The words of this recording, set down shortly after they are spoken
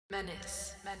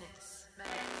Menace.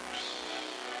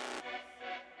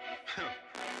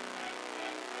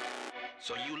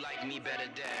 So you like me better,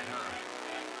 Dad, huh?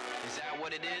 Is that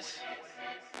what it is?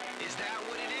 Is that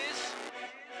what it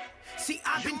is? See,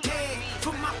 I've been dead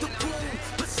from out the womb,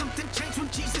 but something changed when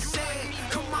Jesus said,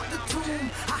 "Come out the tomb."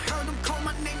 I heard him call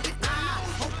my name, and I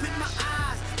opened my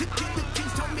eyes. The King of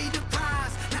Kings told me to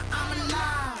rise. Now I'm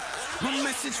alive. My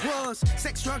message was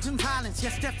sex, drugs, and violence.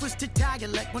 Yes, death was the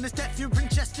dialect. When it's death, you're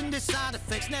ingesting the side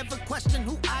effects. Never question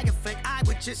who I affect. I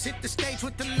would just hit the stage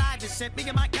with the live set. Me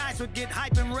and my guys would get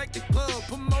hype and wreck the club.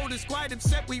 Promoters quite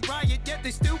upset we riot, yet they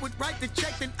still would write the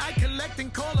check. Then I collect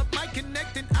and call up my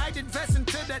connect, and I'd invest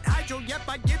into that hydro. Yep,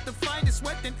 I'd get the finest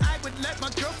sweat. Then I would let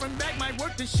my girlfriend bag my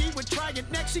work, then she would try it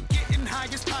next. She getting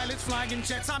highest pilots flying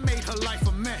jets. I made her life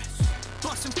a mess.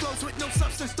 Busting flows with no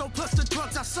substance though, plus the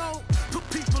drugs I sold. Put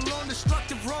people on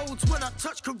destructive roads, when I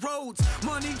touch corrodes.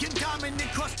 Money and diamond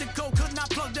encrusted gold, could not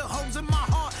plug the holes in my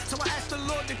heart. So I asked the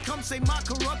Lord to come save my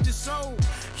corrupted soul.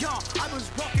 Y'all, I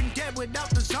was walking dead without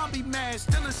the zombie mask.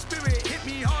 Still a spirit hit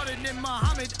me harder than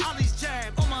Muhammad Ali's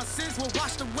jab. All my sins were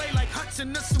washed away like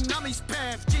Hudson, the tsunami's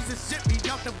path. Jesus sent me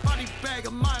out the body bag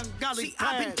of my ungodly past. See,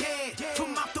 I've been dead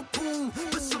from out the womb,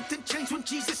 but something changed when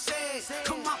Jesus said,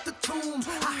 "Come out the tomb."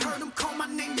 I heard him call my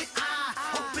name, then I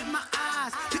opened my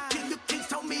eyes. The King of Kings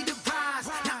told me to rise.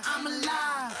 Now I'm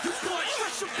alive. You boy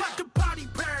fresh about the body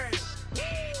bag.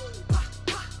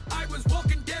 I was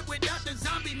walking dead without the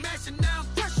zombie mask, and now I'm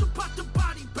fresh about the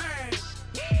body bag.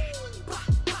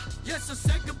 Yes, I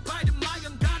said goodbye to my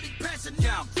ungodly past, and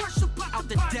now I'm fresh about out the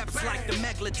the body depths bag. like the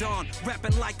megalodon,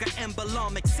 rapping like an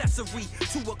emblem, accessory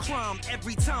to a crime.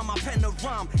 Every time I pen a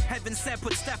rhyme, heaven said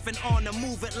put Stefan on to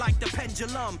move it like the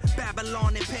pendulum.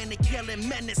 Babylon and panic yelling,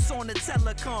 menace on the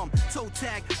telecom. Toe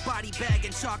tag, body bag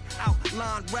and chalk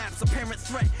outline raps. Apparent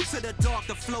threat to the dark,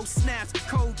 the flow snaps.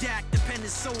 Kodak, the pen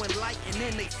is so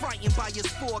enlightening, they frightened by his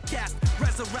forecast.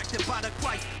 Resurrected by the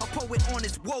Christ, a poet on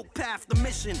his woke path. The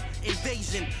mission,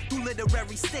 invasion through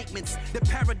literary statements. The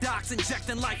paradox,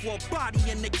 injecting life while body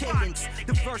in the cadence.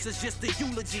 The verse is just a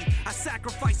eulogy, I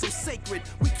sacrifice so sacred.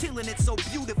 We killing it so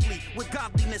beautifully, with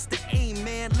godliness to aim,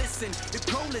 man. Listen, the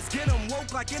goal is get them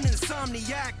woke like an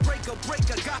insomniac. Breaker,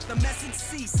 got the message,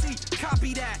 CC,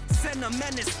 copy that. Send a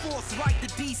menace forth right to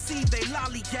DC. They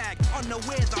lollygag,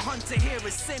 unaware the hunter here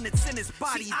is sin. It's in his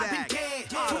body See, bag. I've been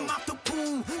dead from out the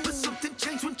womb, but something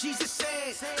changed when Jesus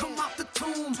said, "Come out the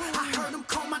tomb." I heard him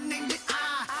call my name, then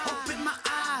I opened my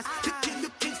eyes. The King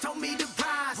of Kings told me to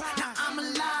rise. Now I'm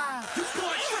alive. You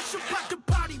boy fresh about the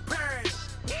body bag.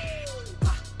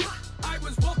 I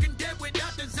was walking dead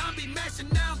without the zombie mask,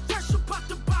 and now I'm fresh about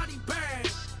the body bag.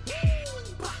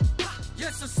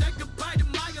 Yes, I said goodbye to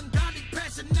my ungodly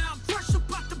past, and now I'm fresh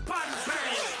about the body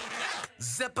bag.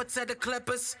 Zipper to the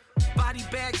clippers, body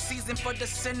bag season for the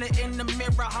sinner in the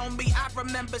mirror, homie. I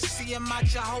remember seeing my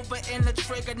Jehovah in the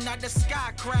trigger, now the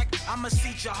sky crack. I'ma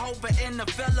see Jehovah in the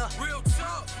villa. Real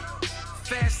talk.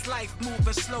 Fast life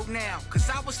moving slow now, cause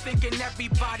I was thinking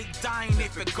everybody dying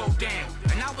if it go down.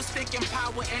 And I was thinking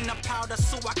power in the powder,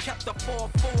 so I kept the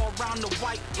 4-4 around the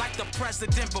white like the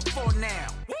president before now.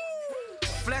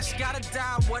 Flesh gotta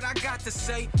die, what I got to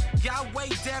say. Yahweh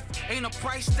death ain't a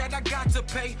price that I got to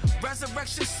pay.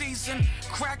 Resurrection season,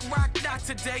 crack rock not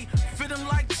today. Feeling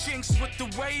like chinks with the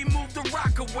way he moved the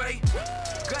rock away.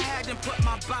 Go ahead and put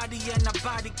my body in a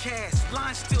body cast.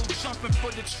 Line still jumping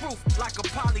for the truth like a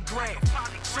polygraph.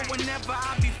 So whenever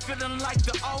I be feeling like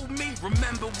the old me,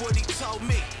 remember what he told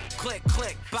me. Click,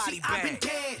 click, body See, bag. I've been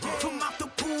dead from out the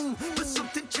womb, but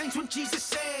something changed when Jesus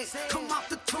said, "Come out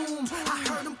the